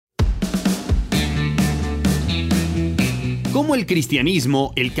Como el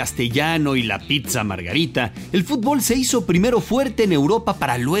cristianismo, el castellano y la pizza margarita, el fútbol se hizo primero fuerte en Europa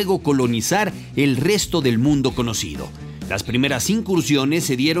para luego colonizar el resto del mundo conocido. Las primeras incursiones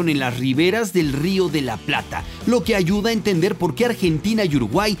se dieron en las riberas del Río de la Plata, lo que ayuda a entender por qué Argentina y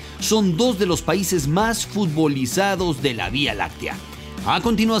Uruguay son dos de los países más futbolizados de la Vía Láctea. A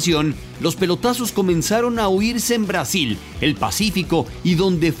continuación, los pelotazos comenzaron a oírse en Brasil, el Pacífico y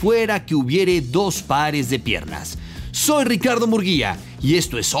donde fuera que hubiere dos pares de piernas. Soy Ricardo Murguía y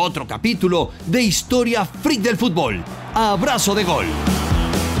esto es otro capítulo de Historia Freak del Fútbol. ¡Abrazo de gol!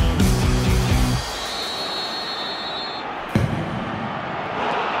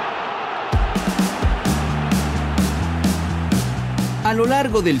 A lo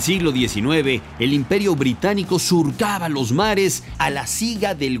largo del siglo XIX, el Imperio Británico surcaba los mares a la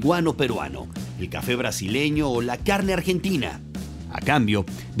siga del guano peruano, el café brasileño o la carne argentina. A cambio,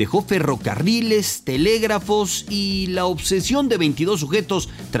 dejó ferrocarriles, telégrafos y la obsesión de 22 sujetos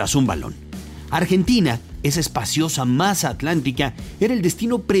tras un balón. Argentina, esa espaciosa masa atlántica, era el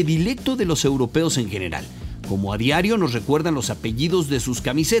destino predilecto de los europeos en general, como a diario nos recuerdan los apellidos de sus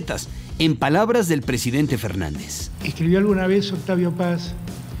camisetas, en palabras del presidente Fernández. Escribió alguna vez Octavio Paz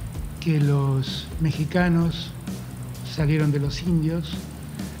que los mexicanos salieron de los indios,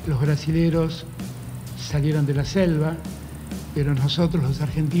 los brasileros salieron de la selva, pero nosotros los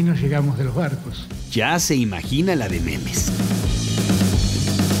argentinos llegamos de los barcos. Ya se imagina la de memes.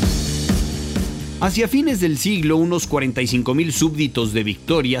 Hacia fines del siglo, unos 45,000 súbditos de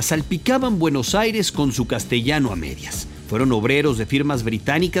Victoria salpicaban Buenos Aires con su castellano a medias. Fueron obreros de firmas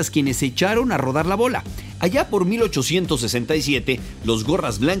británicas quienes echaron a rodar la bola. Allá por 1867, los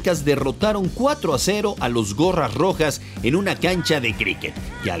Gorras Blancas derrotaron 4-0 a los Gorras Rojas en una cancha de cricket,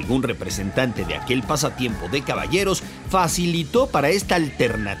 y algún representante de aquel pasatiempo de caballeros facilitó para esta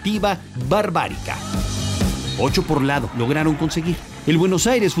alternativa barbárica. 8 por lado lograron conseguir. El Buenos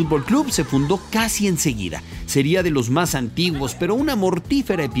Aires Fútbol Club se fundó casi enseguida. Sería de los más antiguos, pero una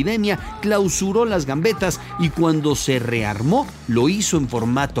mortífera epidemia clausuró las gambetas y cuando se rearmó lo hizo en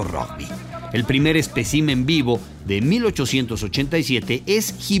formato rugby. El primer espécimen vivo de 1887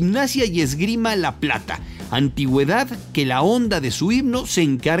 es Gimnasia y Esgrima La Plata, antigüedad que la onda de su himno se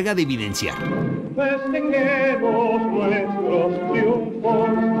encarga de evidenciar. Festejemos nuestros triunfos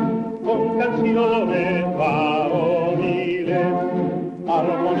con canciones varoniles,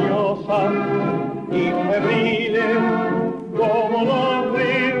 armoniosas y febriles, como los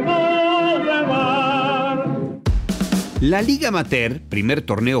ritmos del mar. La Liga Amateur, primer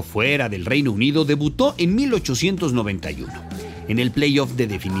torneo fuera del Reino Unido, debutó en 1891. En el playoff de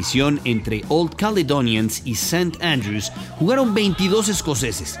definición entre Old Caledonians y St. Andrews jugaron 22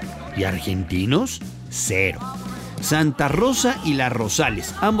 escoceses y argentinos, 0. Santa Rosa y Las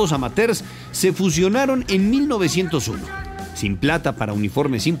Rosales, ambos amateurs, se fusionaron en 1901. Sin plata para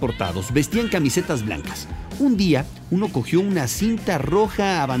uniformes importados, vestían camisetas blancas. Un día, uno cogió una cinta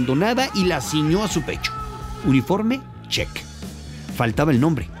roja abandonada y la ciñó a su pecho. Uniforme, check. Faltaba el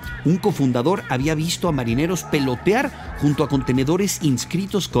nombre. Un cofundador había visto a marineros pelotear junto a contenedores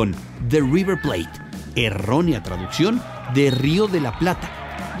inscritos con The River Plate, errónea traducción de Río de la Plata.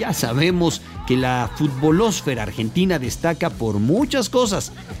 Ya sabemos que la futbolósfera argentina destaca por muchas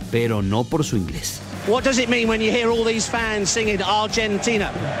cosas, pero no por su inglés. What does it mean when you hear all these fans singing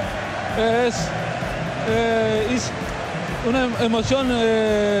Argentina? Es una emoción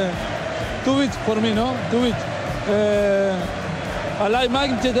too big for me, ¿no? Too big. I like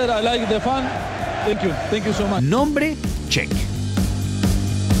Manchester, I like the fan. Thank you so much. Nombre, check.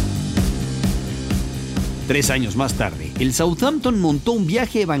 3 años más tarde, el Southampton montó un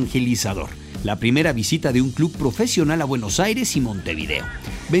viaje evangelizador, la primera visita de un club profesional a Buenos Aires y Montevideo.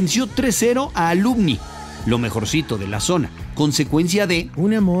 Venció 3-0 a Alumni, lo mejorcito de la zona, consecuencia de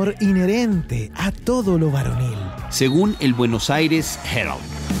un amor inherente a todo lo varonil, según el Buenos Aires Herald.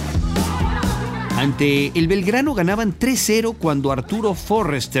 Ante el Belgrano ganaban 3-0 cuando Arturo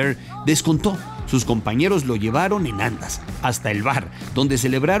Forrester descontó. Sus compañeros lo llevaron en andas hasta el bar, donde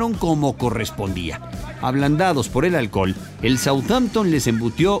celebraron como correspondía. Ablandados por el alcohol, el Southampton les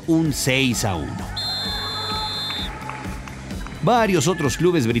embutió un 6-1. Varios otros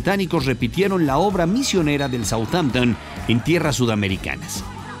clubes británicos repitieron la obra misionera del Southampton en tierras sudamericanas.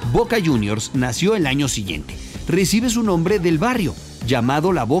 Boca Juniors nació el año siguiente. Recibe su nombre del barrio,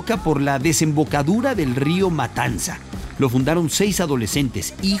 llamado La Boca por la desembocadura del río Matanza. Lo fundaron 6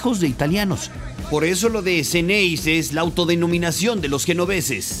 adolescentes, hijos de italianos. Por eso lo de Ceneis es la autodenominación de los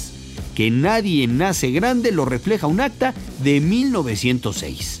genoveses. Que nadie nace grande lo refleja un acta de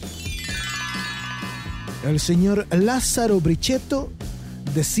 1906. El señor Lázaro Brichetto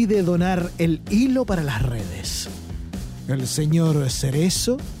decide donar el hilo para las redes. El señor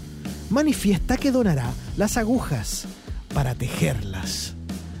Cerezo manifiesta que donará las agujas para tejerlas.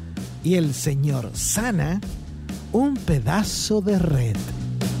 Y el señor Sana, un pedazo de red.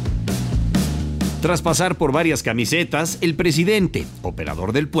 Tras pasar por varias camisetas, el presidente,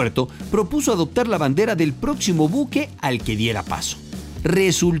 operador del puerto, propuso adoptar la bandera del próximo buque al que diera paso.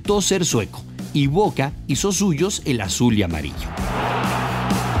 Resultó ser sueco, y Boca hizo suyos el azul y amarillo.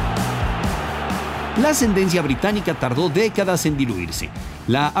 La ascendencia británica tardó décadas en diluirse.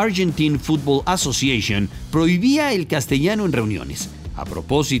 La Argentine Football Association prohibía el castellano en reuniones. A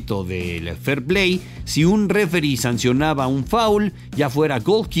propósito del fair play, si un referee sancionaba un foul, ya fuera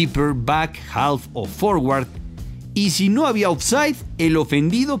goalkeeper, back, half o forward, y si no había offside, el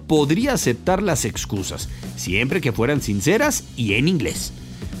ofendido podría aceptar las excusas, siempre que fueran sinceras y en inglés.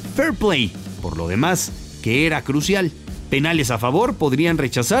 Fair play, por lo demás, que era crucial. Penales a favor podrían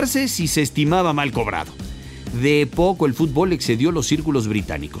rechazarse si se estimaba mal cobrado. De poco el fútbol excedió los círculos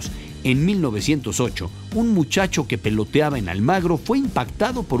británicos. En 1908, un muchacho que peloteaba en Almagro fue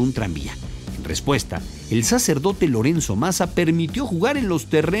impactado por un tranvía. En respuesta, el sacerdote Lorenzo Massa permitió jugar en los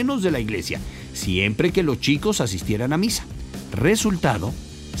terrenos de la iglesia, siempre que los chicos asistieran a misa. Resultado,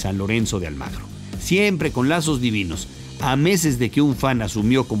 San Lorenzo de Almagro. Siempre con lazos divinos. A meses de que un fan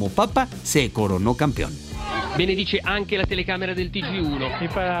asumió como papa, se coronó campeón. Benedice anche la telecamera del TG1. Y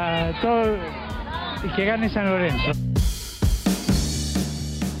para todo, y que gane San Lorenzo.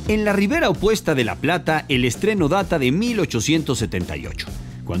 En la ribera opuesta de La Plata, el estreno data de 1878,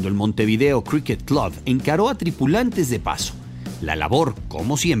 cuando el Montevideo Cricket Club encaró a tripulantes de paso. La labor,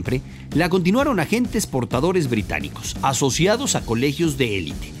 como siempre, la continuaron agentes portadores británicos, asociados a colegios de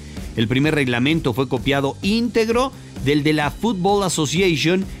élite. El primer reglamento fue copiado íntegro del de la Football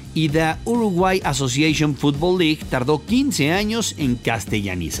Association, y la Uruguay Association Football League tardó 15 años en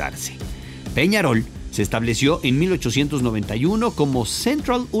castellanizarse. Peñarol se estableció en 1891 como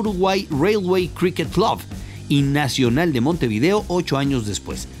Central Uruguay Railway Cricket Club y Nacional de Montevideo 8 años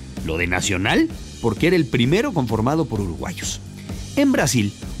después. Lo de Nacional porque era el primero conformado por uruguayos. En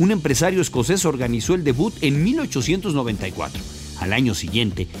Brasil, un empresario escocés organizó el debut en 1894. Al año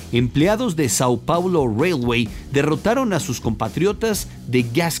siguiente, empleados de Sao Paulo Railway derrotaron a sus compatriotas de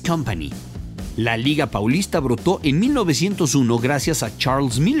Gas Company. La Liga Paulista brotó en 1901 gracias a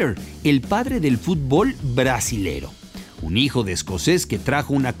Charles Miller, el padre del fútbol brasilero. Un hijo de escocés que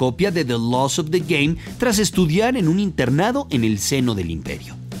trajo una copia de The Laws of the Game tras estudiar en un internado en el seno del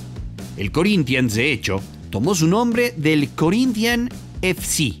imperio. El Corinthians, de hecho, tomó su nombre del Corinthian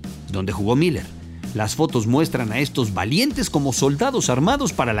FC, donde jugó Miller. Las fotos muestran a estos valientes como soldados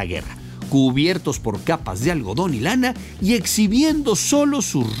armados para la guerra, cubiertos por capas de algodón y lana y exhibiendo solo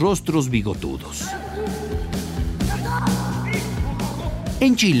sus rostros bigotudos.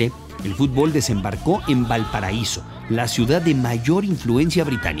 En Chile, el fútbol desembarcó en Valparaíso, la ciudad de mayor influencia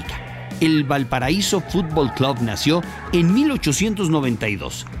británica. El Valparaíso Football Club nació en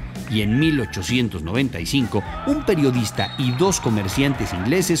 1892. Y en 1895, un periodista y 2 comerciantes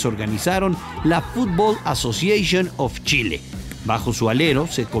ingleses organizaron la Football Association of Chile. Bajo su alero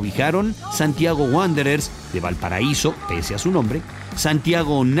se cobijaron Santiago Wanderers de Valparaíso, pese a su nombre,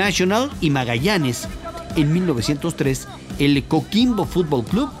 Santiago National y Magallanes. En 1903, el Coquimbo Football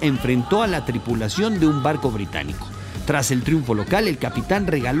Club enfrentó a la tripulación de un barco británico. Tras el triunfo local, el capitán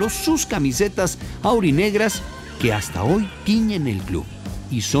regaló sus camisetas aurinegras que hasta hoy tiñen el club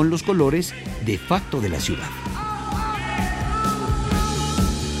y son los colores de facto de la ciudad.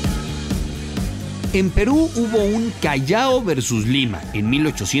 En Perú hubo un Callao versus Lima en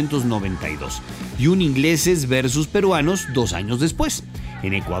 1892 y un ingleses versus peruanos 2 años después.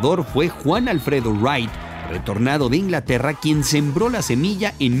 En Ecuador fue Juan Alfredo Wright, retornado de Inglaterra, quien sembró la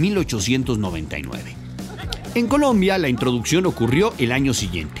semilla en 1899. En Colombia, la introducción ocurrió el año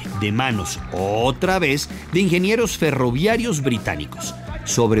siguiente, de manos, otra vez, de ingenieros ferroviarios británicos.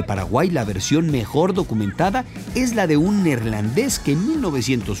 Sobre Paraguay, la versión mejor documentada es la de un neerlandés que en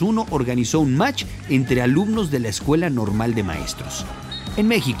 1901 organizó un match entre alumnos de la Escuela Normal de Maestros. En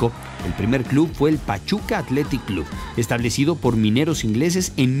México, el primer club fue el Pachuca Athletic Club, establecido por mineros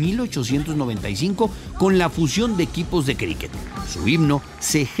ingleses en 1895 con la fusión de equipos de cricket. Su himno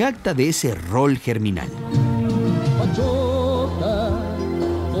se jacta de ese rol germinal. Pachuca,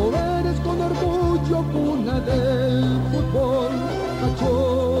 tú eres con orgullo cuna del fútbol.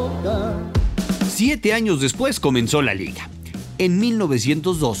 Pachuca. 7 años después comenzó la liga. En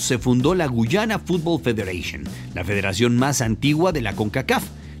 1902 se fundó la Guyana Football Federation, la federación más antigua de la CONCACAF.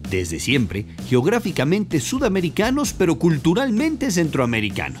 Desde siempre, geográficamente sudamericanos, pero culturalmente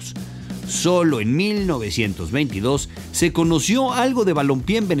centroamericanos. Solo en 1922 se conoció algo de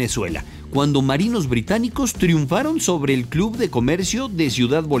balompié en Venezuela, cuando marinos británicos triunfaron sobre el Club de Comercio de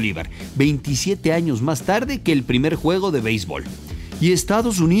Ciudad Bolívar, 27 años más tarde que el primer juego de béisbol. ¿Y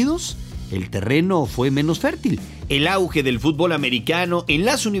Estados Unidos? El terreno fue menos fértil. El auge del fútbol americano en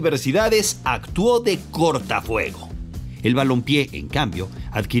las universidades actuó de cortafuego. El balompié, en cambio,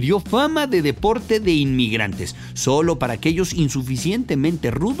 adquirió fama de deporte de inmigrantes, solo para aquellos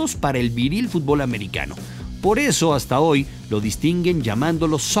insuficientemente rudos para el viril fútbol americano. Por eso, hasta hoy, lo distinguen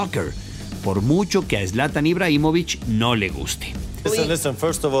llamándolo soccer, por mucho que a Zlatan Ibrahimovic no le guste. Listen,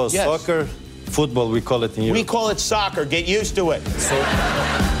 first of all, yes. Soccer, football, we call it in Europe. We call it soccer, get used to it.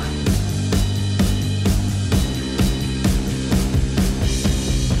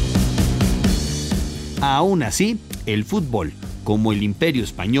 Aún así, el fútbol, como el Imperio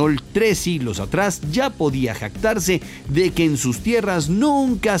Español 3 siglos atrás, ya podía jactarse de que en sus tierras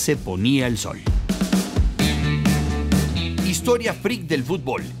nunca se ponía el sol. Historia Freak del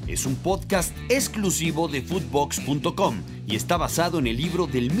Fútbol es un podcast exclusivo de Footbox.com y está basado en el libro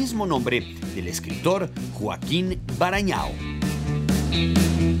del mismo nombre del escritor Joaquín Barañao.